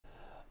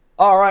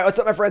All right, what's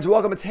up, my friends?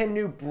 Welcome to 10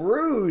 New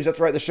Brews. That's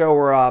right, the show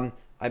where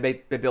I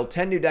build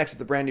 10 new decks with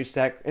the brand new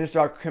stack.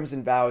 Innistrad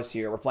Crimson Vows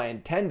here. We're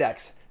playing 10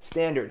 decks,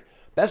 standard.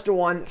 Best of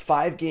one,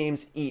 5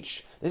 games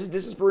each. This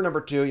is brew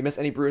number 2. You missed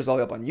any brews, all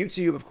the way up on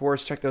YouTube, of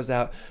course. Check those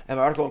out. And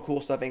my article on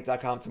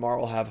CoolStuffInc.com tomorrow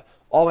will have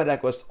all my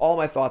deck list, all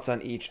my thoughts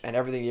on each, and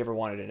everything you ever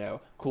wanted to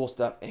know.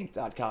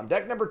 CoolStuffInc.com.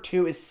 Deck number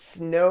 2 is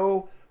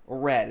Snow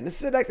Red. And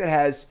this is a deck that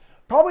has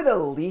probably the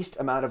least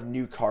amount of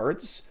new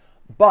cards,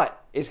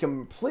 but is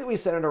completely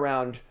centered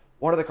around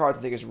one of the cards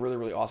I think is really,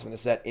 really awesome in the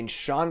set, in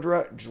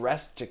Chandra,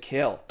 Dressed to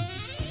Kill.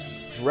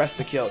 Dressed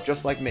to Kill,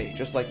 just like me,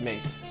 just like me.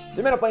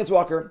 3-mana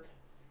Planeswalker,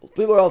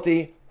 3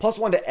 loyalty,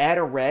 +1 to add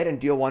a red and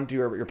deal 1 to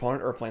your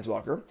opponent or a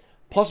Planeswalker,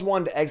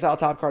 +1 to exile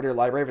top card of your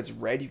library. If it's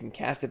red, you can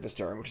cast it this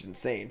turn, which is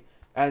insane.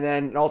 And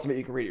then an ultimate,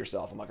 you can read it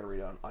yourself. I'm not going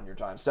to read it on your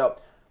time. So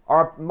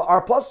our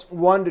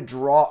 +1 to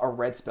draw a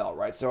red spell,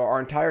 right? So our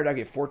entire deck,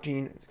 we have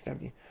 14,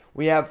 17.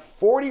 We have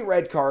 40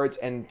 red cards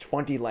and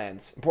 20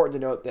 lands. Important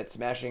to note that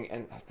Smashing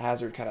and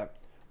Hazard kind of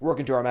work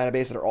into our mana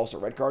base that are also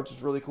red cards, which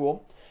is really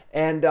cool.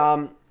 And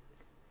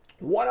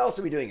what else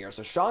are we doing here?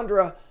 So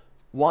Chandra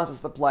wants us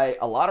to play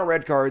a lot of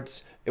red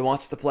cards. It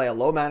wants us to play a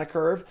low mana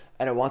curve,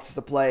 and it wants us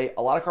to play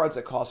a lot of cards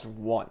that cost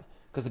 1.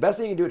 Because the best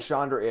thing you can do with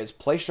Chandra is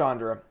play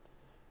Chandra,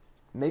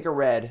 make a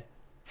red,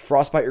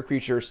 frostbite your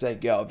creature, say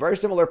go. Very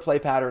similar play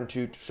pattern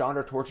to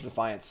Chandra, Torch of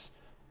Defiance.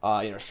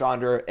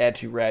 Chandra, add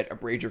 2 red,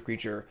 abrade your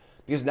creature.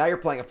 Because now you're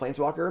playing a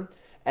Planeswalker,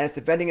 and it's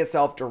defending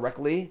itself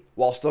directly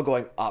while still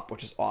going up,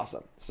 which is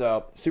awesome.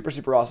 So, super,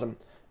 super awesome.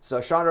 So,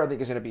 Chandra, I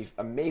think, is going to be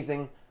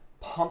amazing.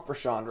 Pump for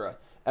Chandra.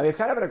 And we have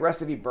kind of an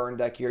aggressive burn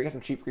deck here. We got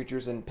some cheap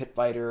creatures in Pit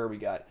Fighter. We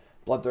got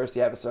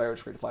Bloodthirsty Adversary,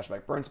 which creates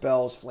flashback burn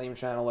spells, Flame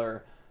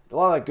Channeler. A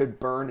lot of good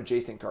burn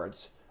adjacent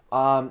cards.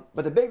 But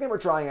the big thing we're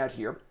trying out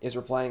here is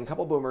we're playing a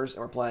couple Boomers,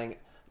 and we're playing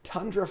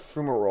Tundra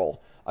Fumarole,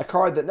 a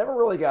card that never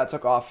really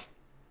took off,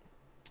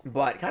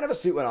 but kind of a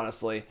sweet one,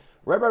 honestly.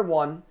 Red,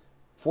 1.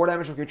 4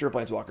 damage from creature or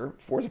Planeswalker.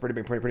 4 is a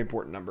pretty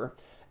important number.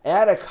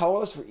 Add a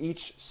colorless for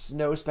each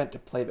snow spent to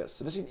play this.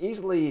 So this can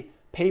easily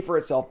pay for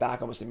itself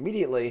back almost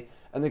immediately.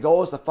 And the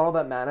goal is to funnel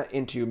that mana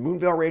into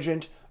Moonveil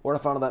Radiant or to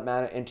funnel that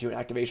mana into an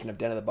activation of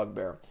Den of the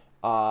Bugbear.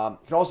 You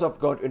can also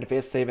go into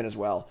Face Haven as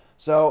well.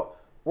 So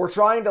we're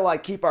trying to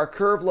keep our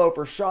curve low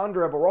for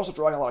Chandra, but we're also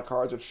drawing a lot of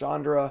cards with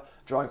Chandra,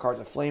 drawing cards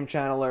with Flame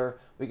Channeler.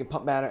 We can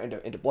pump mana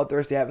into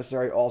Bloodthirsty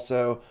Adversary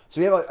also.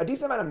 So we have a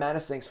decent amount of mana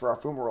sinks for our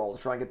Fumarole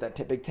to try and get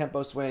that big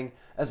tempo swing,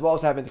 as well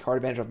as having the card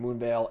advantage of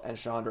Moonveil and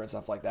Chandra and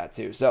stuff like that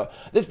too. So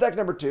this is deck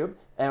number 2,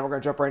 and we're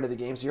going to jump right into the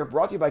games here.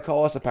 Brought to you by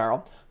Colorless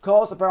Apparel.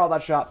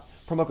 ColorlessApparel.shop.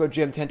 Promo code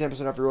Jim,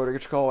 10% off your order.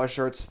 Get your Colorless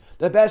shirts.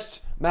 The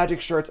best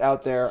Magic shirts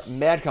out there.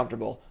 Mad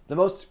comfortable. The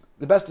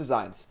best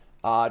designs.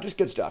 Just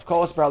good stuff.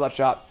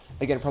 ColorlessApparel.shop.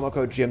 Again, promo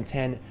code Jim,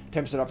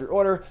 10% off your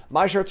order.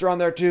 My shirts are on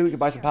there too. You can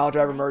buy some Pile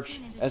Driver merch,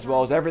 as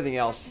well as everything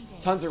else.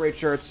 Tons of great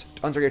shirts,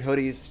 tons of great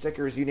hoodies,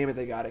 stickers, you name it,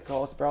 they got it.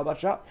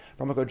 ColorlessApparel.shop.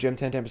 Promo code Jim,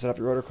 10% off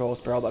your order.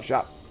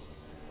 ColorlessApparel.shop.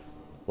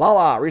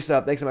 Lala,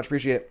 resub. Thanks so much.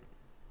 Appreciate it.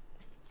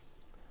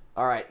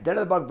 All right. Den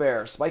of the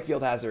Bugbear,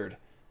 Spikefield Hazard,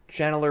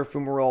 Channeler,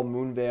 Fumarole,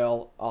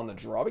 Moonveil on the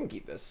draw. We can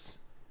keep this.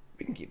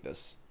 We can keep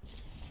this.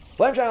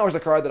 Flame Channeler is a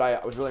card that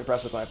I was really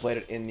impressed with when I played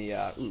it in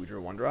the... we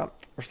drew a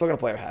 1-drop. We're still going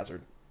to play a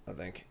Hazard, I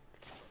think.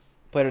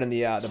 Played it in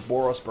the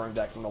Boros Burn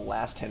deck from the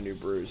last 10 New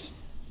Brews.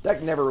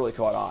 Deck never really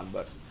caught on,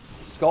 but...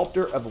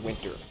 Sculptor of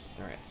Winter.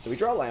 Alright, so we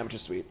draw a land, which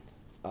is sweet.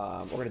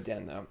 We're going to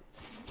Den, though.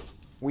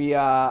 We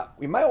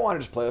might want to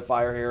just play with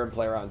Fire here and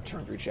play around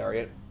turn 3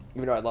 Chariot,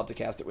 even though I'd love to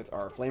cast it with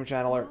our Flame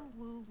Channeler.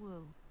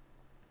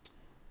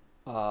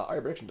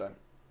 Alright, prediction time.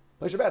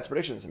 Place your bets,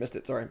 predictions. I missed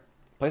it, sorry.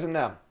 Place them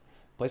now.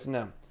 Place them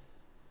now.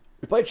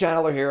 We play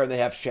Channeler here, and they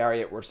have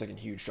Chariot, where it's in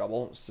huge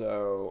trouble,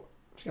 so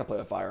I'm just going to play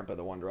with Fire and play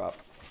the 1-drop.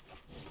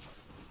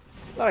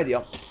 Not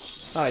ideal.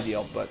 Not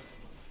ideal, but...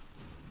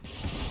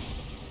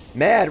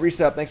 Mad,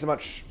 resub, thanks so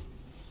much.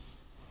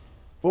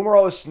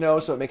 Fumarole is snow,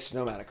 so it makes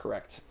snow mana,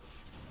 correct.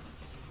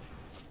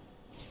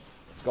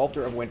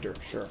 Sculptor of Winter,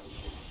 sure.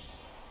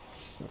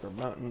 Smoker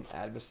Mountain,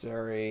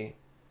 Adversary.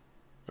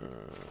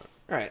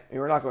 Alright, I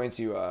mean, we're not going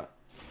to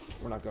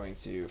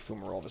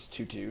Fumarole this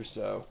 2-2,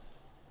 so...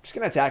 Just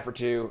going to attack for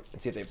 2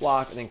 and see if they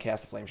block, and then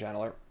cast the Flame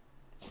Channeler.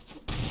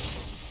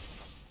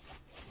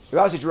 We've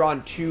obviously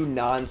drawn 2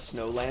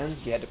 non-snow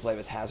lands. We had to play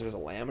this Hazard as a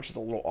land, which is a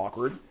little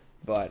awkward,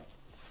 but...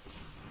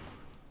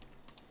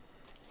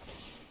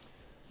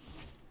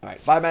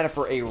 Alright, 5 mana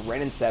for a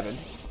Wrenn and 7,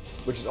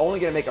 which is only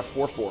going to make a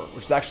 4-4,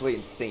 which is actually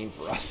insane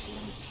for us.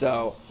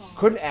 So,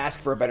 couldn't ask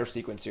for a better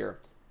sequence here.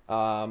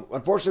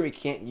 Unfortunately, we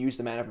can't use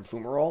the mana from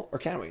Fumarole, or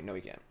can we? No, we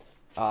can't.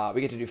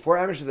 We get to do 4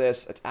 damage to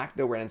this, attack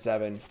the Wrenn and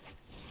 7.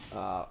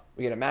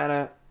 We get a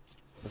mana.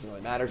 Doesn't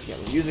really matter. You can't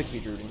really use it because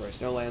you drew Enjoy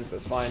Snowlands, but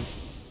it's fine.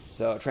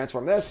 So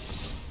transform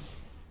this.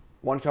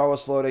 1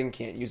 colorless floating.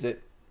 Can't use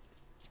it.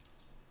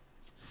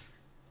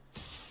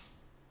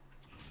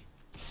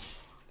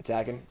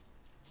 Attacking.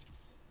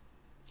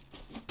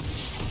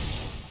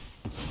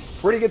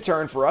 Pretty good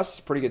turn for us.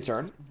 Pretty good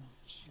turn.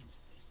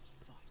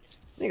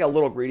 I think a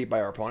little greedy by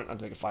our opponent. Not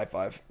to make a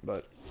 5-5,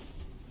 but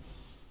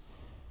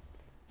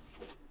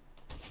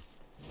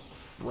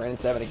Ran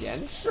 7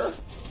 again. Sure.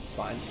 It's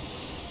fine.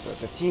 We're at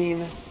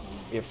 15.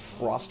 We have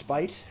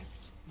Frostbite.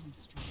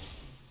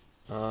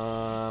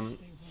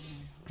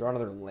 Draw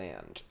another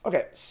land.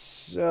 Okay,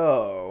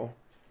 so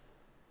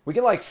we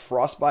can like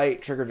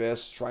Frostbite, trigger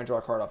this, try and draw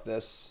a card off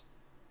this.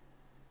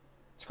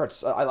 This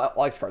card's I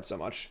like this card so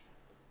much.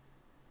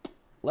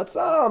 Let's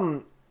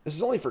this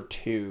is only for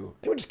 2.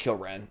 Maybe we'll just kill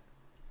Ren.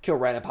 Kill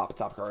Ren and pop a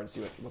top card and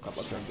see what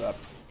couple turns up.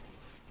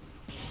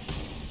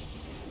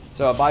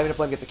 So Bivina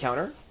Flame gets a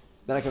counter.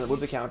 Then I can remove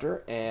the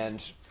counter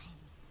and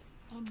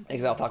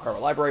exile top card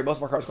of our library. Most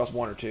of our cards cost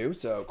 1 or 2,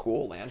 so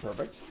cool, land,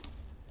 perfect.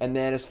 And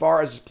then as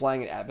far as just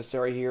playing an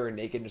adversary here and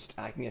naked and just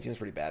attacking, it seems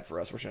pretty bad for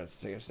us. We're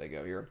just going to say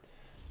go here.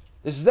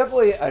 This is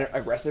definitely an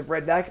aggressive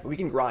red deck, but we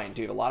can grind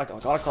too. A lot of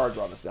card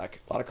draw in this deck.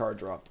 A lot of card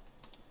draw.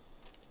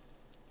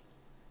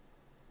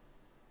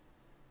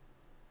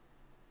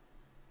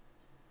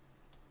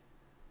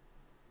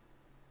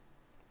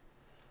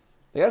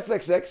 They got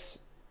 6/6,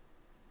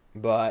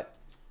 but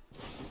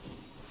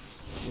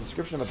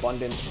Inscription of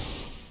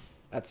Abundance,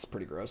 that's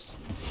pretty gross.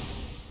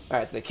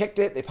 Alright, so they kicked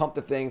it, they pumped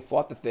the thing,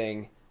 fought the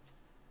thing,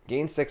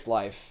 gained 6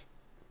 life.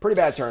 Pretty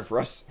bad turn for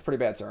us. Pretty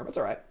bad turn. It's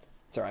alright.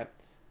 It's alright.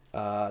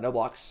 No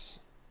blocks.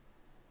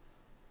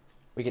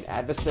 We can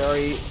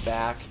adversary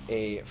back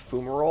a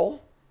Fumarole.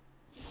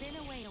 Been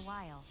away a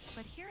while,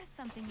 but here is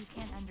something you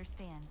can't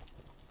understand.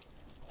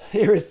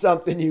 Here is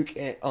something you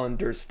can't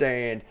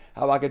understand.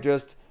 How about I could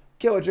just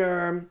kill a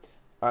germ?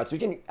 Alright, so we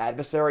can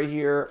adversary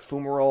here,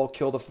 Fumarole,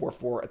 kill the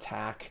 4/4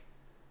 attack.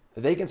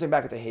 They can swing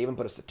back with the Haven,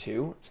 put us to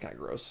 2. It's kind of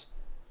gross.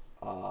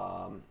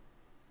 I'm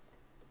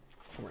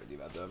going to do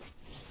that though.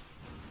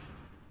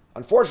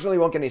 Unfortunately,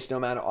 we won't get any snow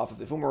mana off of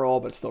the Fumarole,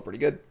 but it's still pretty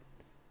good.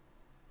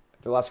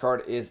 The last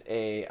card is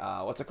a,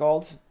 what's it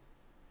called?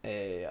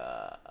 A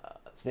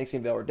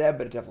Snakeskin Veil or Dead,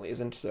 but it definitely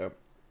isn't, so.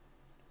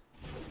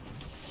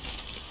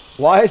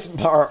 Why is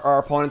our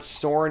opponent's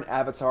Sorin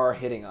Avatar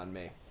hitting on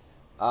me?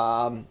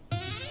 I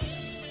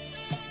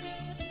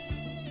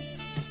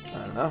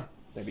don't know.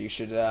 Maybe you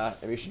should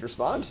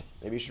respond.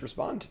 Maybe you should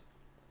respond.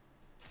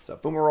 So,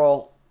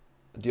 Fumarole,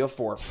 deal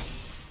 4.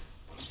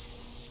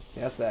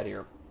 Yes, that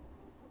here.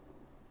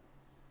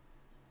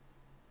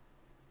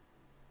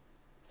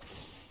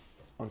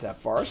 Untap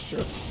Forest, sure.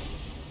 I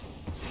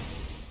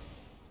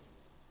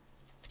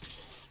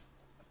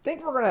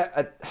think we're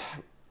gonna.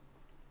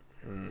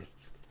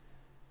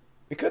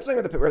 We could swing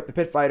with the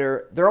Pit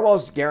Fighter. They're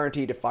almost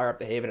guaranteed to fire up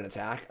the Haven and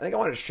attack. I think I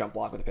want to just jump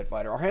block with the Pit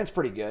Fighter. Our hand's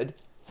pretty good.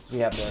 We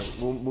have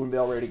the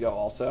Moonveil ready to go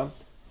also.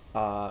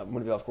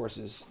 Moonveil, of course,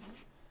 is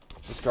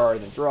discard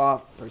and then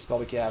draw. Or spell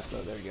we cast, so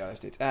there you go.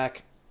 That's the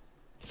attack.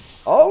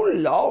 Oh,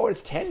 Lord,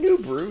 it's 10 New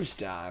Brews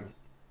time.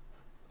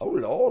 Oh,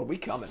 Lord, we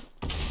coming.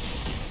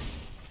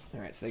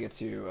 Alright, so they get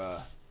to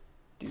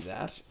do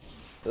that.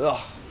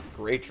 Ugh,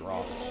 great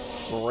draw.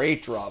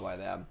 Great draw by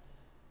them.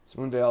 So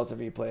Moonveil, if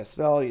you play a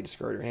spell, you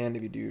discard your hand.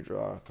 If you do,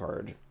 draw a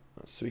card.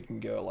 So we can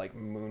go like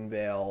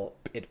Moonveil,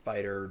 Pit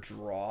Fighter,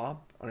 draw. I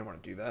don't even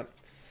want to do that.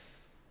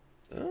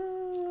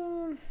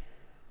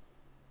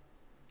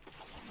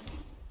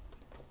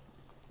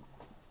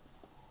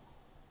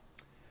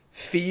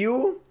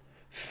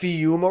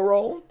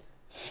 Fumarole.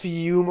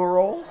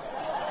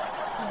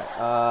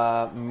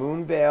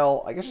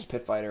 Moonveil. I guess just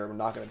Pit Fighter. I'm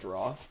not gonna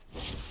draw.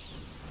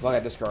 I'm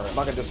not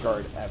gonna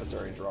discard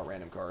adversary and draw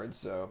random cards.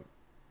 So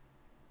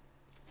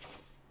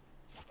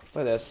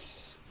play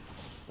this.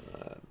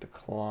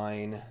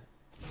 Decline.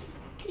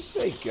 Just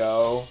say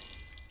go.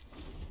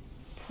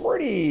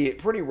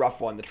 Pretty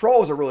rough one. The troll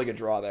was a really good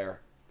draw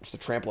there. Just a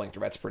trampling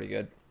threat's pretty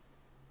good.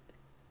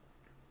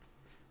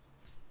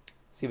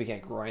 See if we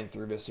can't grind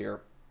through this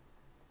here.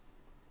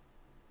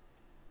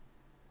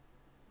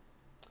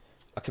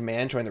 A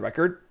command, join the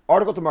record.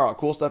 Article tomorrow,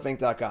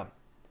 coolstuffinc.com.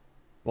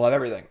 We'll have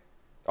everything.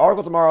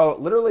 Article tomorrow,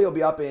 literally it'll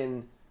be up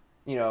in,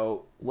 you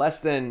know,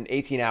 less than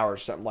 18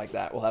 hours, something like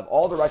that. We'll have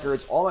all the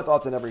records, all my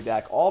thoughts on every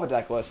deck, all the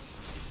deck lists,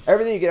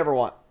 everything you could ever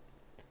want.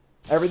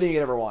 Everything you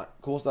could ever want.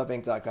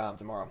 Coolstuffinc.com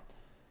tomorrow.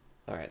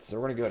 Alright, so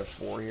we're going to go to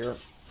 4 here.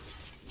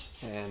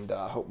 And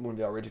hope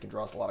Moonveil Ridge can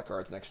draw us a lot of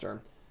cards next turn.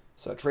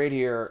 So trade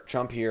here,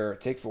 chump here,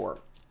 take 4.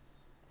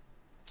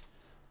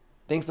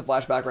 Things to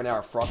flashback right now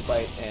are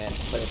Frostbite and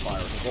Flame of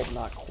Fire. They're both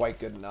not quite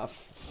good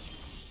enough.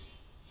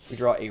 We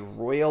draw a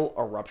Royal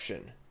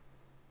Eruption.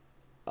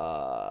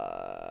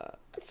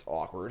 That's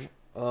awkward.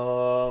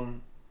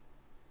 Doesn't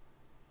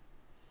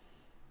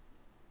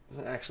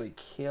actually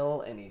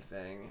kill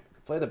anything.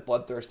 Play the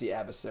Bloodthirsty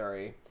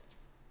Adversary.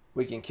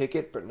 We can kick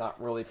it, but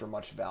not really for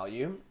much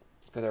value.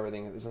 Because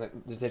everything,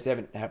 they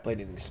haven't played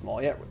anything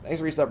small yet. Thanks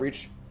for Reset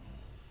Breach.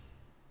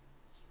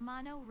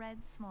 Mono-Red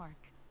Smork.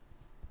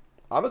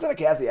 I'm just going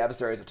to cast the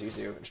Adversary as a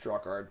 2/2 and just draw a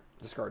card.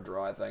 Discard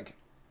draw, I think.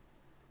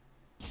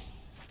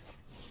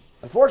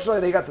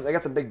 Unfortunately, they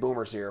got some big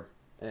boomers here.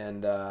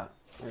 And I'm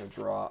going to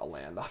draw a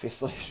land,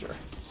 obviously. Sure.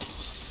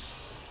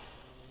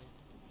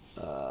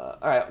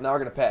 Alright, now we're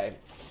going to pay.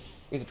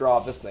 We need to draw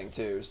up this thing,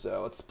 too.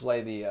 So let's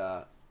play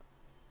the...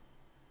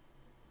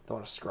 Don't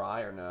want to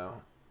scry or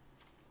no?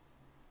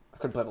 I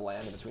couldn't play the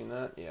land in between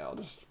that. Yeah, I'll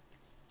just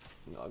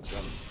nugs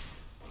them.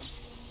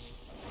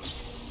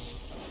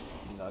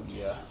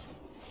 Nuggia.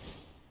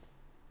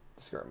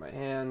 Discard my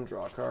hand,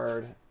 draw a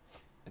card.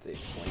 It's a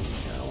Flame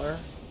Channeler.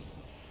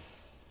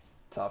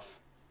 Tough.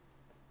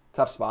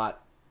 Tough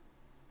spot.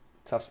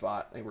 Tough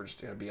spot. I think we're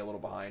just going to be a little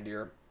behind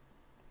here.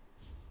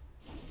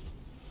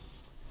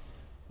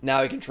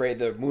 Now we can trade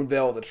the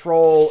Moonveil with the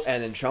Troll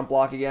and then Chump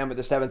Block again, but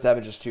the 7/7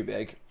 is just too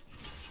big.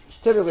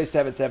 Typically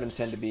 7/7s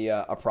tend to be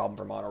a problem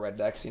for mono-red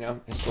decks, you know,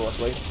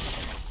 historically.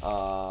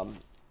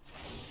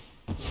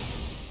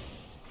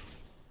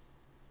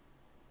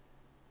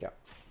 Yeah.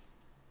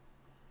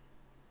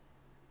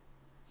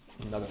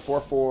 Another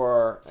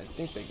 4/4. I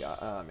think they got...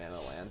 Oh, man,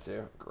 the land,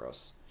 too.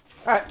 Gross.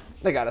 All right.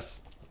 They got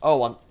us.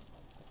 0-1.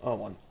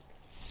 0-1.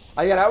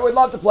 Again, I would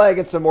love to play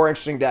against some more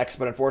interesting decks,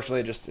 but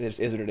unfortunately, it just is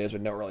what it is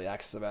with no early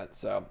access event.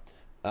 So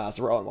we're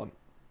 0-1.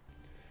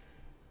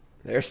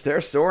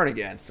 There's Soren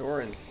again.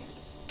 Soren's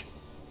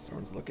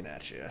looking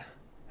at you.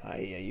 How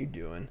you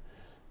doing?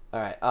 All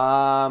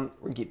right.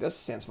 We can keep this.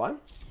 Stands fine.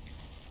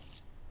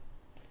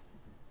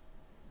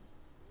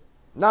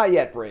 Not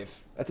yet,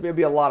 Brave. That's gonna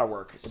be a lot of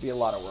work. It'll be a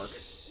lot of work.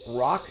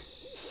 Rock,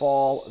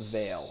 Fall,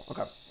 Veil.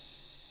 Okay.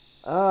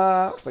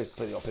 Let's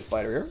play the old Pit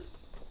Fighter here.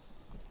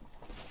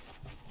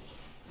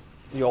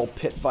 The old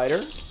Pit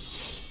Fighter.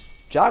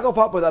 Jocko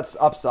Pup with that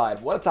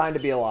upside. What a time to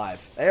be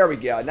alive. There we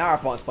go. Now our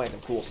opponent's playing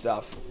some cool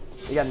stuff.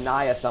 We got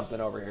Naya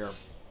something over here.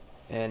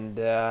 And,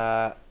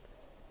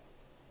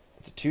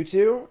 it's a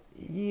 2/2.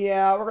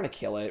 Yeah, we're going to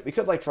kill it. We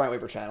could, like, try and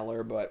wait for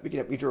Channeler, but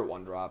we drew a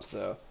 1-drop,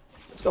 so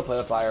let's go play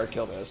the fire,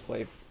 kill this,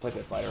 play Pit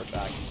Fighter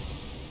back.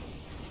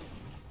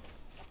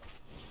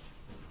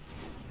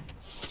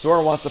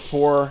 Soren wants to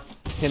pour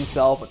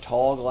himself a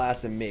tall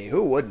glass of me.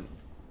 Who wouldn't?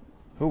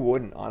 Who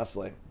wouldn't,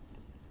 honestly?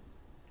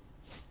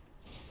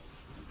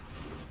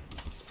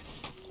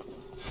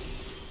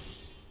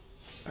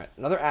 Alright,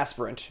 another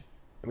Aspirant.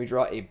 And we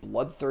draw a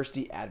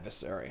Bloodthirsty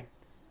Adversary.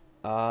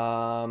 We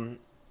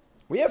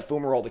have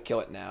Fumarole to kill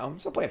it now.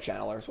 So play a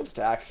Channeler. So let's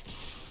attack.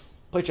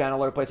 Play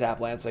Channeler, play Tap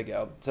Land, say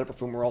go. Set up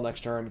for Fumarole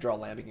next turn. We draw a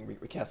land, we can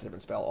recast a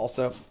different spell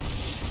also.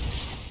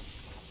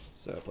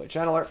 So play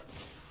Channeler.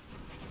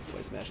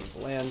 Play Smashing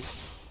the land.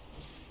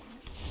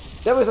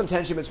 Definitely some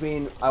tension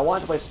between, I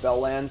want to play spell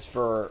lands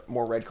for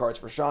more red cards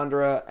for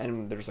Chandra,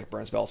 and there's like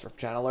burn spells for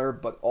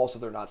Channeler, but also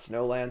they're not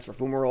snow lands for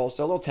Fumarole,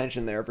 so a little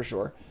tension there for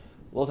sure.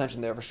 A little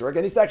tension there for sure.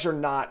 Again, these decks are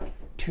not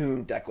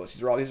tuned deck lists.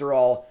 These are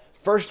all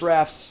first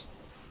drafts,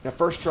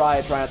 first try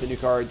out the new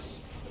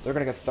cards. They're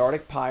going to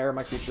Cathartic Pyre,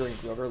 my creature,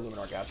 and Grover,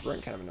 Luminarch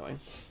Aspirant. Kind of annoying.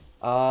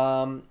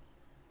 I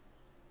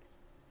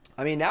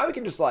mean, now we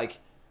can just, like,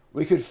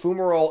 we could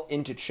Fumarole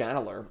into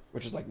Channeler,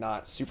 which is, like,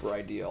 not super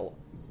ideal,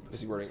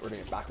 because we're doing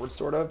it backwards,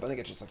 sort of, but I think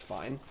it's just, like,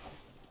 fine.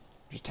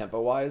 Just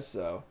tempo-wise,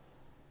 so.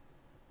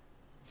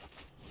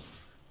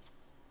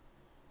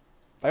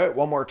 If I wait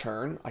one more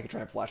turn, I could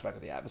try and flashback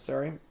with the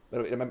Adversary.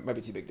 It might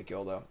be too big to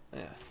kill, though.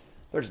 Yeah.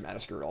 They're just mana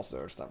screwed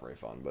also. It's not very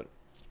fun, but...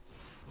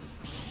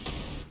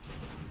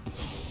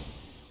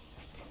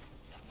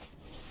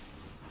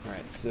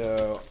 Alright,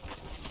 so...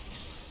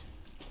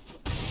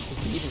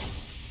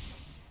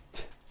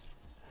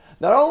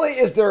 Not only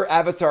is their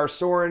avatar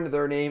Soren,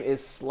 their name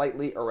is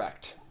slightly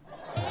erect.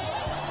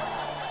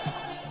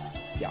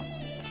 Yeah,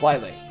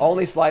 slightly.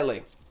 Only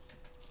slightly.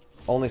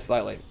 Only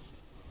slightly.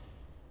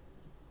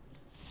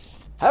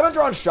 Haven't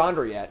drawn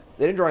Chandra yet.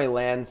 They didn't draw any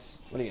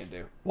lands. What are you going to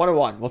do?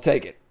 1-1. We'll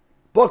take it.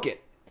 Book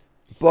it.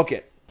 Book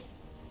it.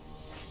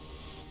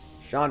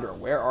 Chandra,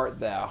 where art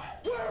thou?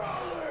 Where are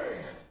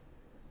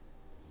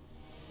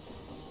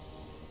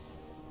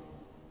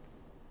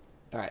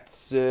they? Alright,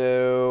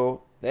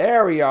 so...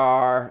 There we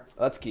are.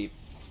 Let's keep.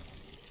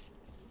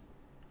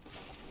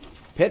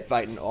 Pit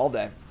fighting all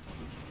day.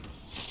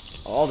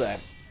 All day.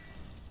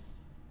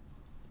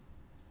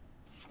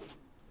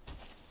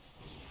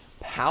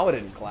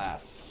 Paladin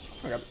class.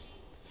 Okay.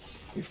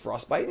 We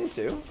frostbiting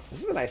too.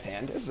 This is a nice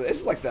hand. This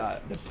is like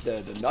the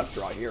nut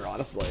draw here,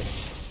 honestly.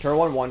 Turn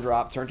 1,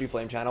 1-drop. Turn 2,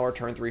 Flame Channeler.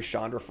 Turn 3,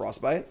 Chandra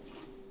Frostbite.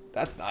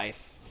 That's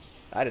nice.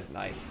 That is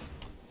nice.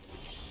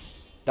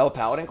 Double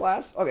Paladin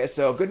class. Okay,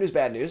 so good news,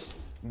 bad news.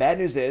 Bad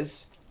news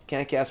is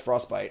can't cast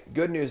Frostbite.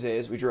 Good news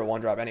is we drew a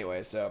 1-drop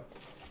anyway. So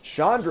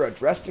Chandra,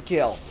 dressed to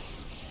kill.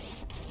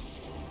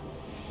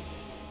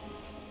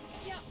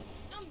 Yeah,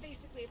 I'm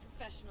basically a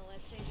professional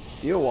at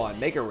things. Deal 1,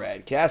 make a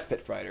red, cast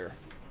Pit Fighter.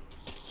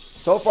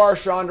 So far,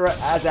 Chandra,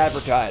 as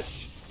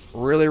advertised.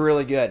 Really,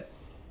 really good.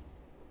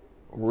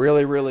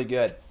 Really, really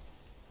good.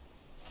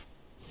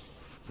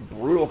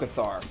 Brutal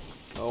Cathar.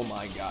 Oh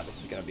my god,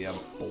 this is going to be a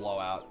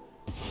blowout.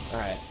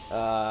 Alright,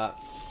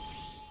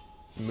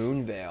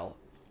 Moonveil.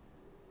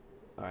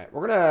 Alright,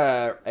 we're going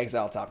to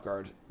exile top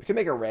card. We could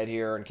make a red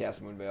here and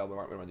cast Moonveil, but we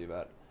don't want to do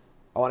that.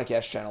 I want to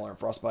cast Channeler and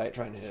Frostbite,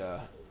 trying to hit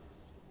a...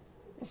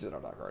 Let's see what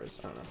our top card is.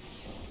 I don't know.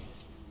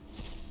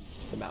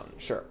 It's a mountain,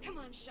 sure. Come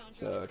on, Chandra.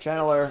 So,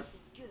 Channeler...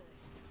 Good.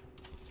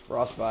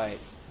 Frostbite.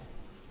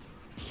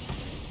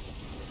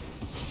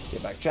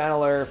 Get back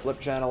Channeler, flip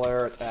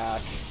Channeler,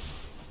 attack.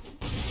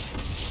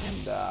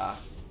 And,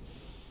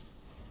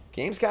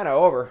 game's kind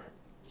of over.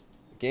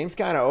 Game's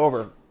kind of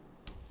over.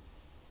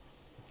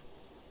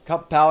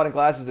 couple paladin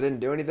classes that didn't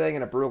do anything,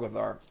 and a brutal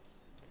Cathar.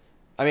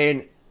 I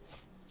mean,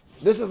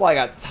 this is like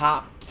a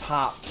top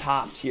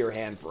tier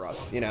hand for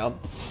us, you know?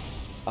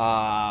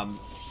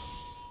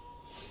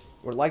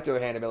 Would like to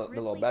hand it a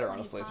little better,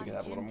 honestly, so we can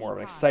have a little more of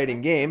an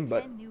exciting game,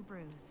 but...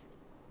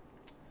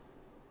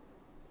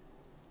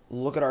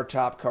 Look at our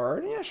top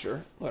card. Yeah,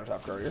 sure. Look at our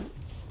top card here.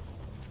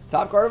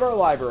 Top card of our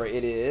library.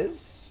 It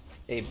is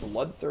a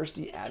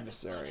Bloodthirsty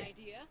Adversary.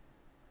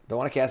 Do I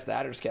want to cast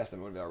that or just cast the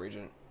Moonveil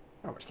Regent?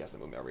 I'm just cast the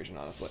Moonveil Regent,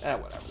 honestly.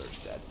 Whatever. They're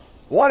just dead.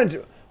 1 and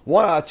 2.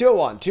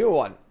 2-1.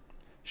 2-1.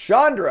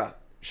 Chandra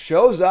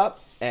shows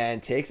up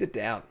and takes it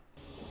down.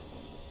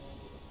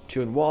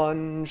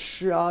 2-1.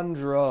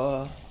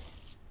 Chandra.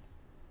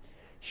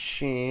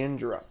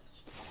 Chandra.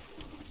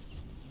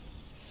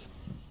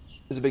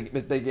 This is a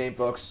big game,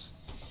 folks.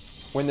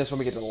 Win this when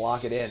we get to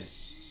lock it in.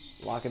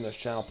 Lock in those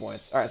channel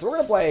points. Alright, so we're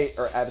going to play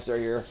our adversary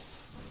here.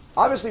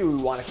 Obviously, we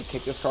want to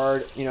kick this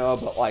card, you know,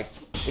 but, like,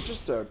 it's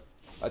just a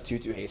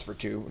 2-2 haste for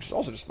 2, which is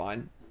also just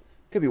fine.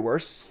 Could be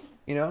worse,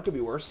 you know, could be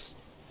worse.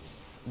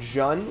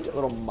 Jund, a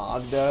little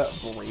Magda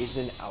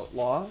Brazen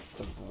Outlaw.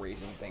 It's a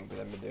brazen thing for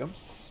them to do.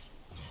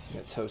 I'm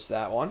going to toast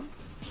that one.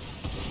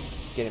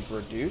 Get him for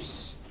a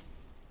deuce.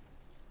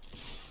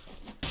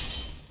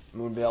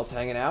 Moonveil's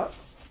hanging out.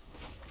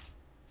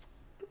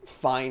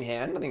 Fine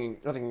hand. Nothing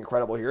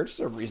incredible here. Just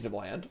a reasonable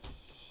hand.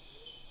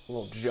 A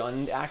little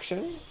Jund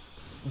action.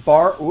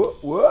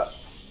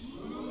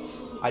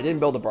 I didn't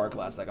build a Bard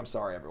class deck. I'm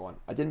sorry, everyone.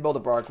 I didn't build a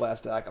Bard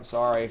class deck. I'm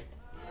sorry.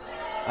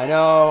 I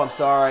know. I'm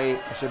sorry.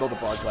 I should build a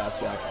Bard class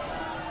deck.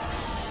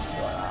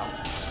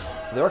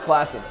 But, they're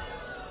classy.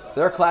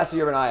 They're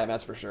classier than I am,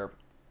 that's for sure.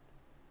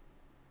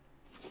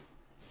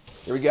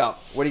 Here we go.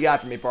 What do you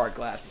got for me, Bard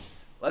class?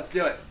 Let's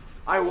do it.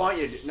 I want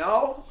you to...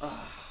 No?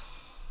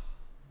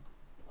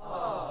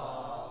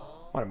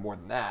 Wanted more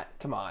than that.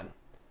 Come on.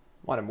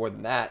 Wanted more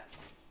than that.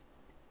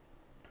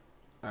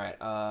 Alright,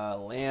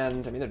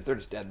 land. I mean, they're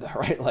just dead, though,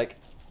 right? Like...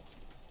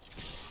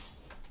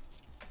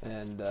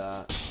 And,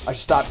 I should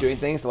stop doing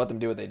things to let them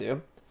do what they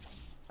do.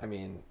 I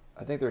mean,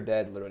 I think they're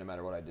dead literally no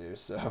matter what I do,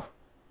 so...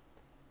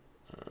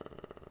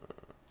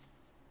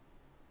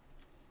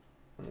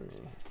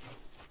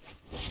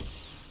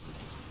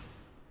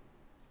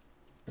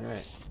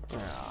 Alright.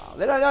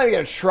 They're not even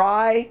gonna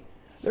try.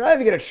 They're not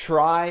even gonna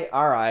try.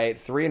 Alright,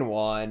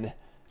 3-1.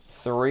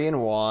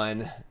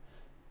 3-1.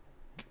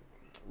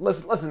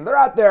 Listen, they're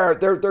out there.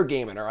 They're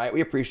gaming, alright?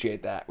 We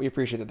appreciate that. We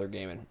appreciate that they're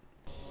gaming.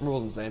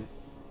 Rules insane.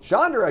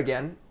 Chandra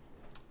again.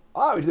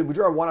 Oh, we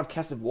drew a 1 of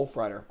Kestive Wolf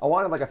Rider. I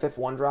wanted like a 5th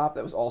 1-drop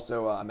that was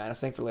also a mana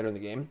sink for later in the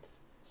game.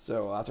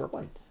 So that's what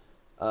we're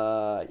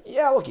playing.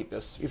 Yeah, we'll keep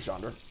this. We have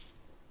Chandra.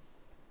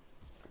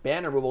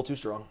 Ban removal, too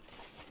strong.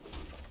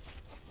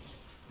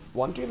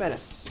 1-2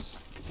 Menace.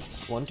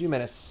 1-2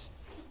 Menace.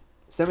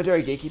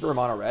 Cemetery Gatekeeper,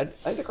 Mono-Red. I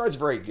think the card's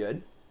very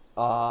good.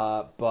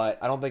 But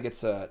I don't think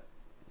it's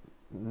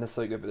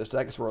necessarily good for this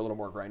deck because we're a little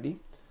more grindy.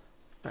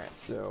 Alright,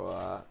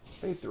 so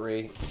maybe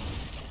 3.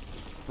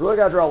 Really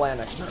gotta draw a land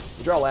next turn. If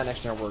we draw a land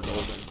next turn, we're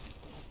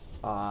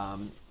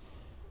golden.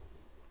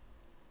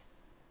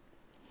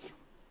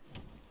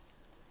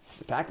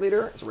 It's a pack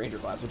leader. It's a ranger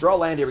class. So draw a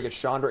land here. We get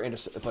Chandra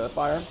into play with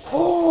fire.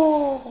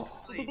 Oh!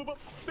 Oh,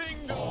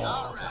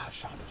 God,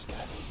 Chandra's good.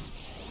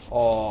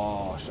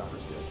 Oh,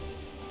 Chandra's good.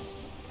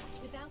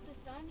 Without the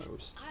sun,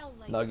 Oops. I'll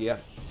light Nuggia.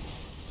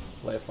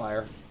 Play with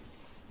fire.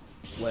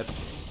 Flip.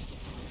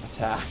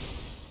 Attack.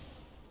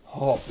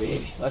 Oh,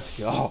 baby. Let's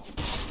go.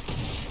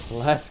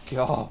 Let's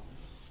go.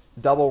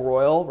 Double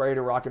Royal. Ready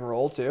to rock and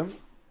roll, too.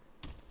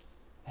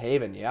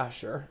 Haven. Yeah,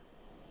 sure.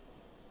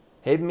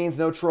 Haven means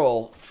no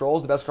Troll.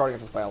 Troll's the best card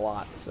against us by a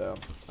lot, so...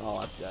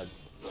 Oh, that's dead.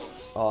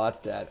 Oh, that's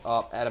dead.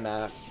 Oh, add a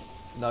mana.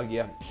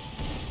 Nuggia.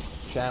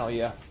 Channel,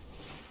 yeah.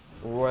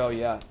 Royal,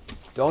 yeah.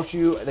 Don't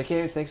you... They can't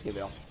even Snakeskin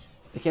Veil.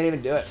 They can't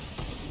even do it.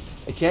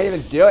 They can't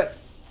even do it.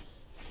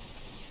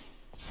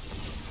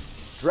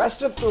 Dress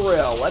to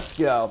Thrill. Let's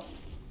go.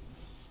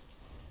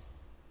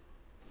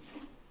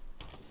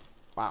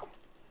 Wow.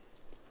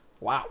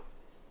 Wow.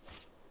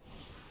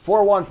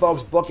 4-1,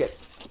 folks. Book it.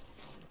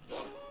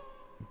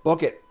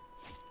 Book it.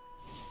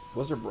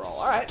 Wizard Brawl.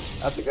 Alright.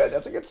 That's a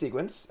good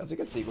sequence. That's a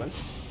good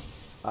sequence.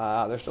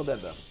 They're still dead,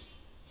 though.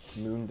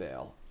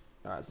 Moonveil.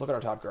 Alright, let's look at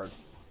our top card.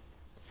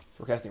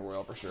 We're casting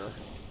Royal for sure.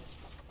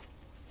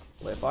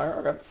 Play fire?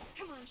 Okay.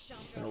 Come on,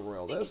 Chandra. Gonna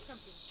Royal Make it this.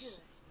 something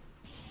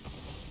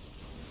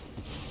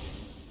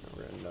good.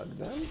 We're gonna nug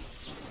them.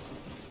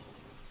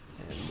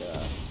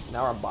 And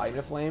now our Embodiment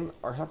of Flame.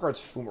 Our top card's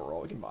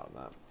Fumarole. We can bottom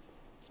that.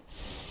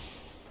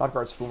 Top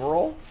card's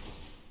Fumarole.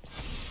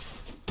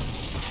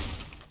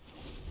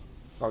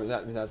 Oh,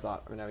 that's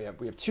not. I mean, now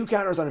we have 2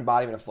 counters on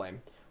Embodiment of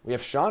Flame. We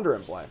have Chandra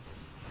in play.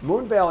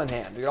 Moonveil in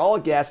hand. We got all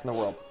the gas in the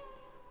world.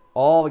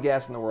 All the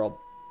gas in the world.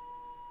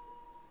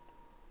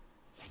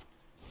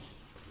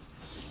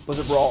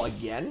 Blizzard Brawl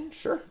again?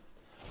 Sure.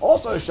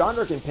 Also,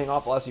 Chandra can ping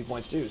off the last few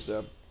points too,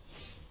 so...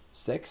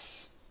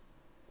 6.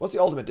 What's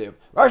the ultimate do?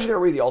 We're actually going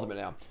to read the ultimate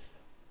now.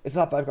 It's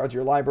not 5 cards in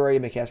your library.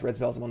 You may cast red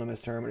spells on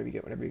this turn.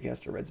 Whenever you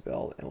cast a red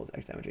spell, and will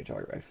X damage a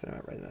target X.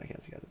 Red mana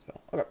cast a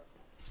spell. Okay.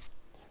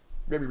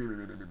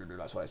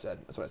 That's what I said.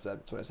 That's what I said.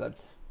 That's what I said.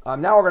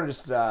 Now we're going to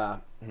just... we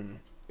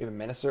have a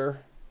Menacer.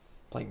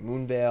 Playing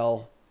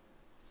Moonveil.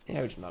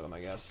 Yeah, we just mug him,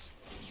 I guess.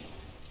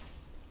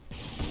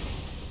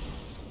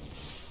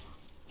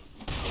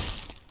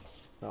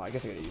 Oh, I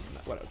guess I gotta use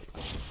that. What else?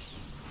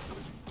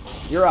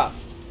 You're up.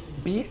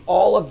 Beat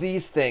all of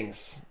these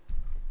things.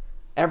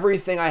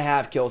 Everything I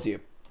have kills you.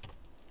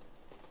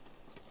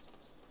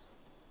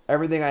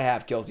 Everything I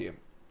have kills you.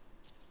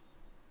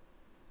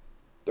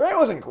 The raid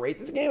wasn't great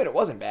this game, but it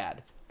wasn't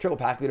bad. Triple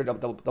pack leader,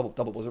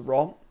 double blizzard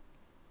brawl.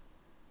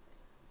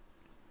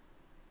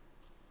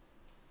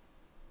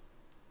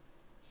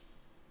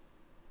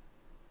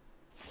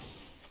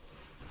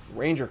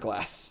 Ranger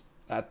class.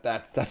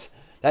 That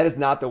is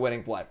not the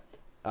winning play.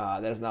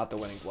 That is not the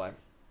winning play.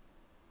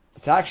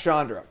 Attack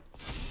Chandra.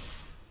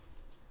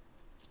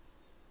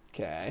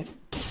 Okay.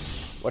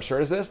 What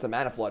shirt is this? The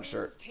Mana Flood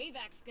shirt.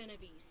 Payback's gonna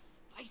be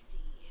spicy.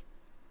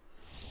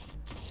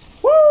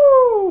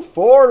 Woo!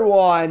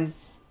 4-1.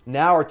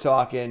 Now we're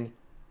talking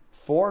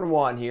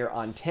 4-1 here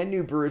on 10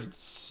 New Brews with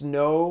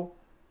Snow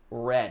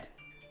Red.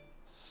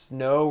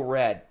 Snow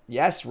Red.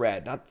 Yes,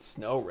 red. Not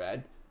Snow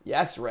Red.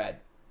 Yes, red.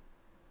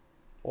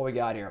 What we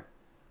got here?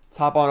 Let's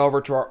hop on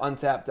over to our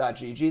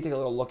untapped.gg. Take a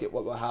little look at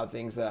how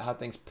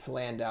things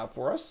planned out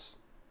for us.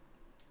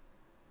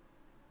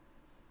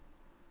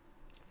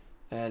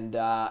 And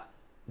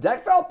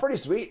deck felt pretty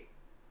sweet.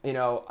 You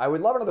know, I would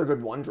love another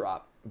good one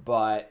drop,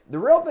 but the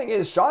real thing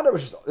is Chandra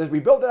was just, we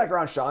built the deck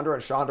around Chandra,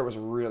 and Chandra was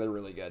really,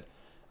 really good.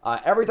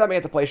 Every time I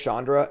had to play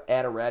Chandra,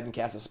 add a red and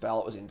cast a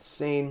spell, it was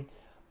insane.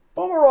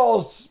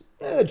 Fumarol's,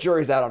 the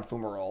jury's out on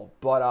Fumarol,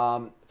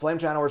 but Flame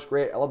Channel was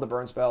great. I love the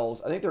burn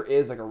spells. I think there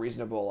is like a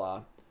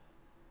reasonable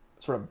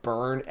sort of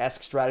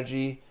burn-esque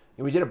strategy.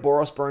 And we did a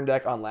Boros burn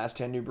deck on last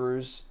 10 New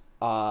Brews,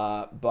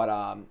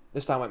 but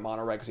this time went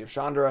mono-red because we have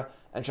Chandra,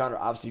 and Chandra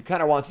obviously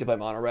kind of wants you to play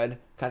mono-red,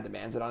 kind of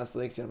demands it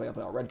honestly because you want to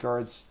play all red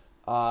cards.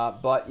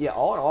 But yeah,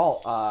 all in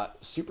all,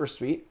 super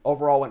sweet.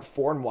 Overall went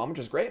 4-1, which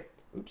is great.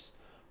 Oops.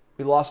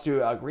 We lost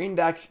to a green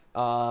deck,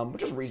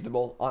 which is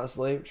reasonable,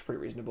 honestly, which is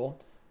pretty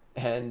reasonable.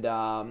 And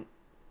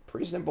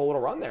pretty simple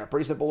little run there.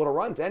 Pretty simple little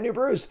run. 10 New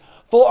Brews.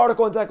 Full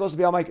article and Decklist will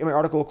be on my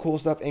article,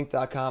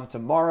 coolstuffinc.com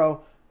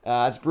tomorrow.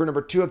 It's brew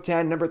number 2 of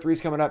 10. Number 3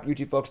 is coming up.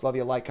 YouTube folks, love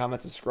you. Like,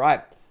 comment,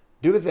 subscribe.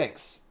 Do the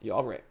things.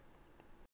 Y'all great.